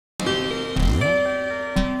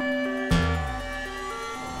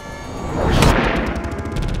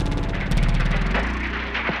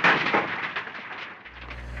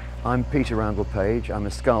I'm Peter Randall-Page. I'm a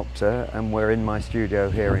sculptor, and we're in my studio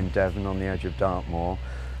here in Devon on the edge of Dartmoor.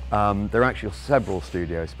 There are actually several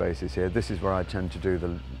studio spaces here. This is where I tend to do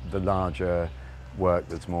the larger work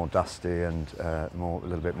that's more dusty and a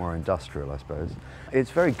little bit more industrial, I suppose.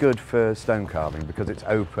 It's very good for stone carving because it's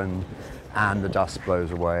open and the dust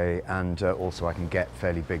blows away, and also I can get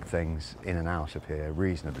fairly big things in and out of here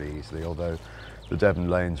reasonably easily, although the Devon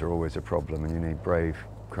lanes are always a problem and you need brave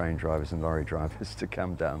crane drivers and lorry drivers to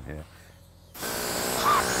come down here.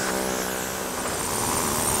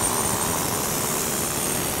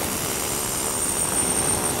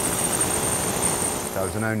 I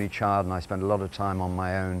was an only child and I spent a lot of time on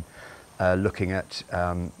my own looking at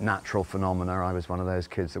natural phenomena. I was one of those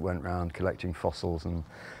kids that went around collecting fossils and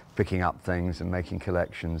picking up things and making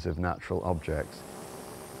collections of natural objects.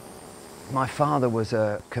 My father was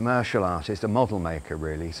a commercial artist, a model maker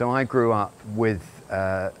really, so I grew up with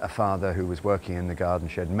a father who was working in the garden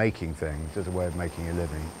shed making things as a way of making a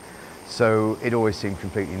living. So it always seemed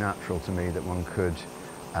completely natural to me that one could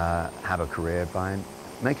have a career by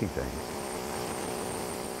making things.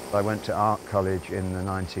 I went to art college in the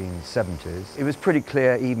 1970s. It was pretty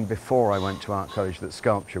clear even before I went to art college that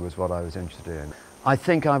sculpture was what I was interested in. I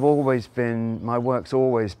think my work's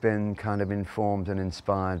always been kind of informed and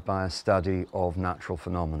inspired by a study of natural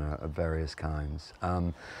phenomena of various kinds,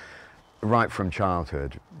 right from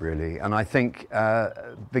childhood really. And I think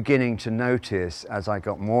beginning to notice as I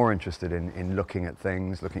got more interested in looking at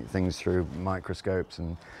things through microscopes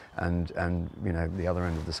and you know, the other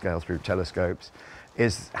end of the scale through telescopes,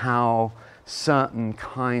 is how certain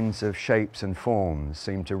kinds of shapes and forms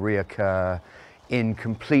seem to reoccur in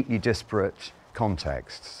completely disparate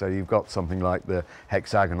contexts. So you've got something like the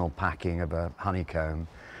hexagonal packing of a honeycomb,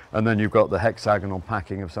 and then you've got the hexagonal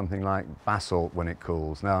packing of something like basalt when it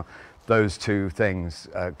cools. Now, those two things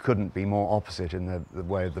couldn't be more opposite in the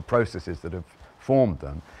way of the processes that have formed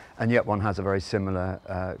them, and yet one has a very similar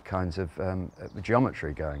kinds of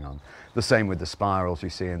geometry going on. The same with the spirals you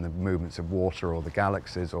see in the movements of water or the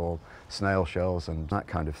galaxies or snail shells and that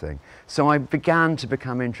kind of thing. So I began to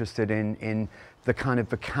become interested in the kind of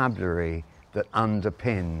vocabulary that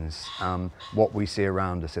underpins what we see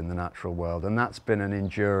around us in the natural world, and that's been an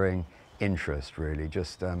enduring interest really,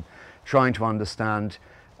 just trying to understand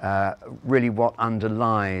really what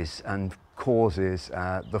underlies and causes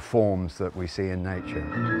the forms that we see in nature.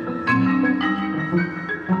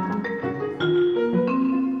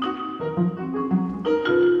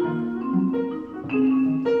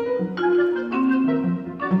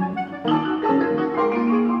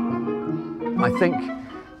 I think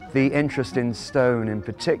the interest in stone in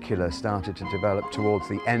particular started to develop towards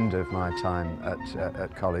the end of my time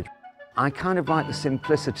at college. I kind of like the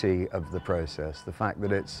simplicity of the process, the fact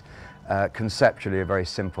that it's conceptually a very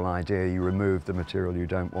simple idea. You remove the material you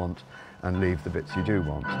don't want and leave the bits you do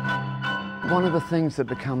want. One of the things that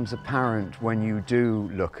becomes apparent when you do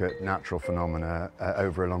look at natural phenomena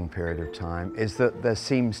over a long period of time is that there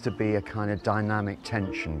seems to be a kind of dynamic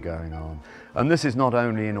tension going on. And this is not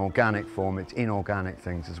only in organic form, it's inorganic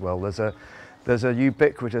things as well. There's a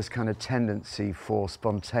ubiquitous kind of tendency for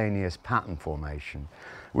spontaneous pattern formation,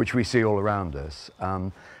 which we see all around us,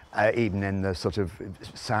 even in the sort of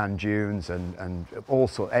sand dunes and all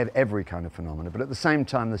sorts, every kind of phenomena. But at the same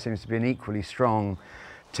time, there seems to be an equally strong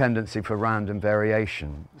tendency for random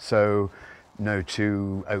variation. So no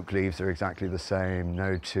two oak leaves are exactly the same,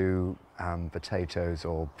 no two potatoes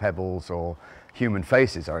or pebbles or human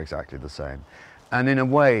faces are exactly the same. And in a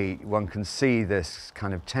way, one can see this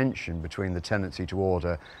kind of tension between the tendency to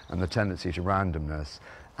order and the tendency to randomness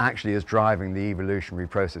actually as driving the evolutionary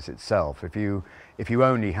process itself. If you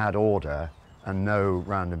only had order and no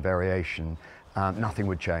random variation, nothing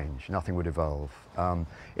would change, nothing would evolve.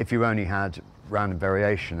 If you only had random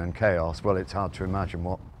variation and chaos, well, it's hard to imagine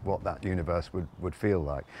what that universe would feel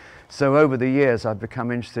like. So over the years, I've become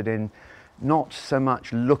interested in not so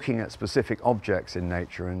much looking at specific objects in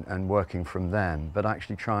nature and working from them, but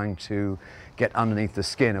actually trying to get underneath the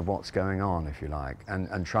skin of what's going on, if you like,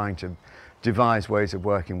 and trying to devise ways of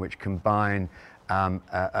working which combine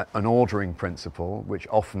an ordering principle, which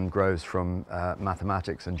often grows from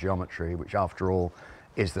mathematics and geometry, which after all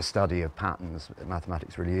is the study of patterns.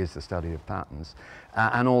 Mathematics really is the study of patterns,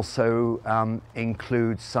 and also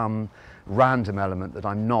includes some random element that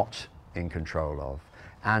I'm not in control of,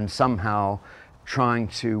 and somehow trying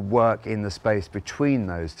to work in the space between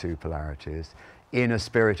those two polarities in a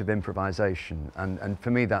spirit of improvisation. And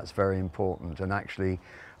for me that's very important, and actually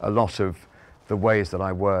a lot of the ways that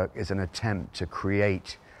I work is an attempt to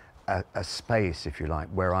create a space, if you like,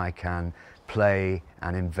 where I can play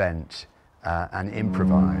and invent and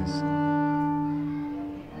improvise.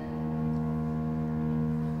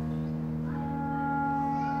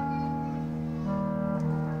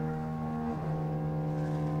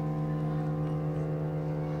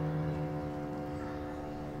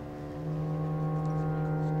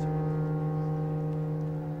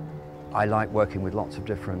 I like working with lots of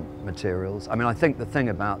different materials. I mean, I think the thing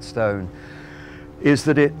about stone is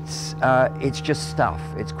that it's just stuff.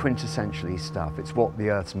 It's quintessentially stuff. It's what the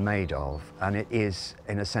Earth's made of, and it is,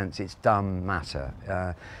 in a sense, it's dumb matter.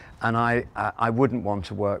 And I wouldn't want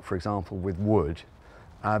to work, for example, with wood,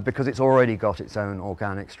 because it's already got its own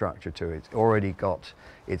organic structure to it. It's already got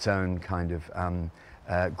its own kind of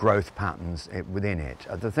growth patterns within it.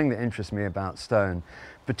 The thing that interests me about stone,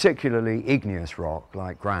 particularly igneous rock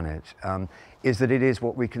like granite, is that it is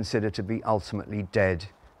what we consider to be ultimately dead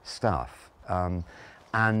stuff.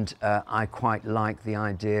 And I quite like the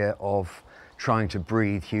idea of trying to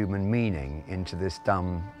breathe human meaning into this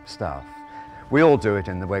dumb stuff. We all do it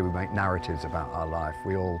in the way we make narratives about our life.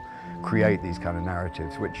 We all create these kind of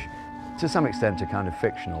narratives, which to some extent are kind of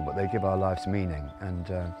fictional, but they give our lives meaning.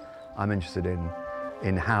 And I'm interested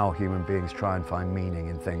in how human beings try and find meaning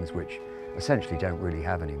in things which essentially don't really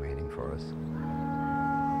have any meaning for us.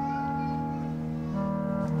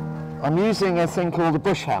 I'm using a thing called a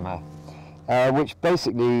bush hammer, which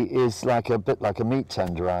basically is like a bit like a meat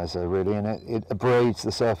tenderizer, really, and it abrades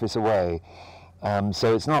the surface away.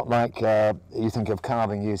 So it's not like you think of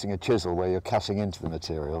carving using a chisel where you're cutting into the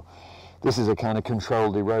material. This is a kind of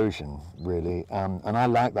controlled erosion, really, and I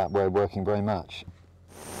like that way of working very much.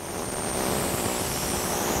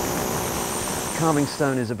 Carving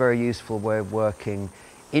stone is a very useful way of working,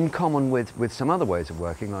 in common with some other ways of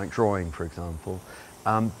working, like drawing, for example,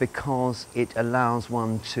 because it allows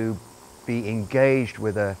one to be engaged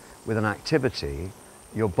with an activity.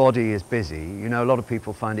 Your body is busy. You know, a lot of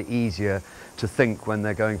people find it easier to think when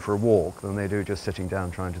they're going for a walk than they do just sitting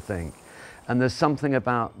down trying to think. And there's something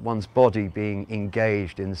about one's body being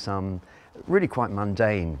engaged in some really quite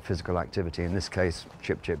mundane physical activity, in this case,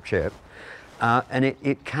 chip, chip, chip. And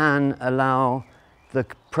it can allow the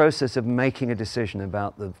process of making a decision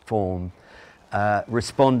about the form,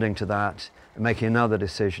 responding to that, making another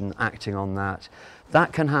decision, acting on that.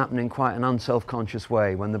 That can happen in quite an unself-conscious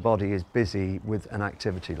way when the body is busy with an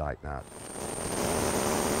activity like that.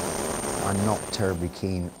 I'm not terribly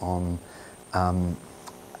keen on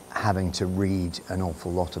having to read an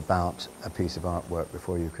awful lot about a piece of artwork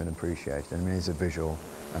before you can appreciate it. I mean, it's a visual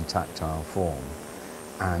and tactile form.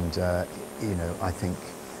 And, you know, I think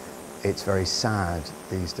it's very sad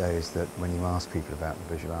these days that when you ask people about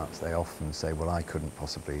the visual arts, they often say, well, I couldn't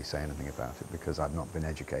possibly say anything about it because I've not been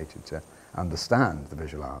educated to understand the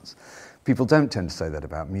visual arts. People don't tend to say that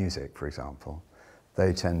about music, for example.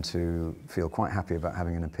 They tend to feel quite happy about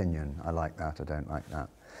having an opinion. I like that, I don't like that.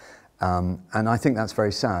 And I think that's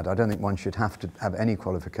very sad. I don't think one should have to have any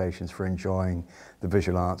qualifications for enjoying the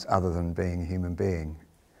visual arts other than being a human being.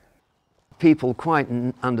 People quite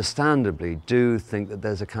understandably do think that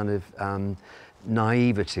there's a kind of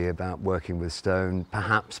naivety about working with stone,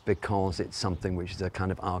 perhaps because it's something which is a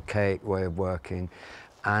kind of archaic way of working,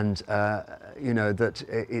 and you know, that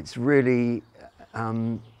it's really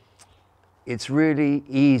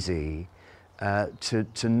easy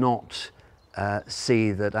to not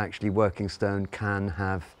see that actually working stone can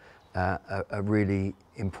have a really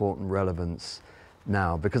important relevance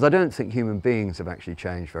now, because I don't think human beings have actually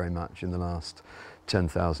changed very much in the last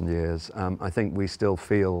 10,000 years. I think we still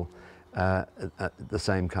feel the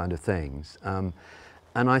same kind of things.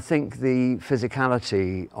 And I think the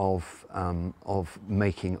physicality of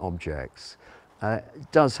making objects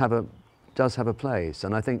does have a place.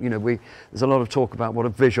 And I think, you know, there's a lot of talk about what a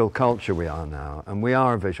visual culture we are now, and we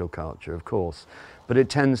are a visual culture, of course, but it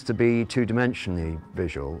tends to be two-dimensionally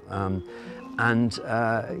visual.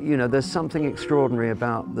 You know, there's something extraordinary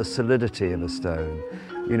about the solidity of a stone.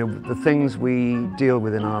 You know, the things we deal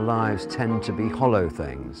with in our lives tend to be hollow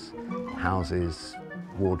things. Houses,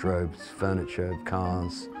 wardrobes, furniture,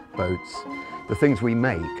 cars, boats. The things we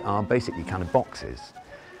make are basically kind of boxes.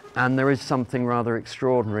 And there is something rather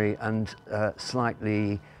extraordinary and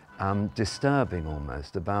slightly disturbing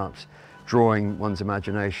almost about drawing one's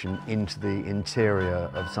imagination into the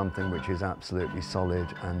interior of something which is absolutely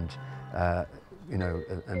solid and you know,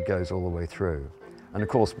 and goes all the way through. And of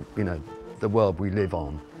course, you know, the world we live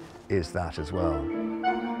on is that as well.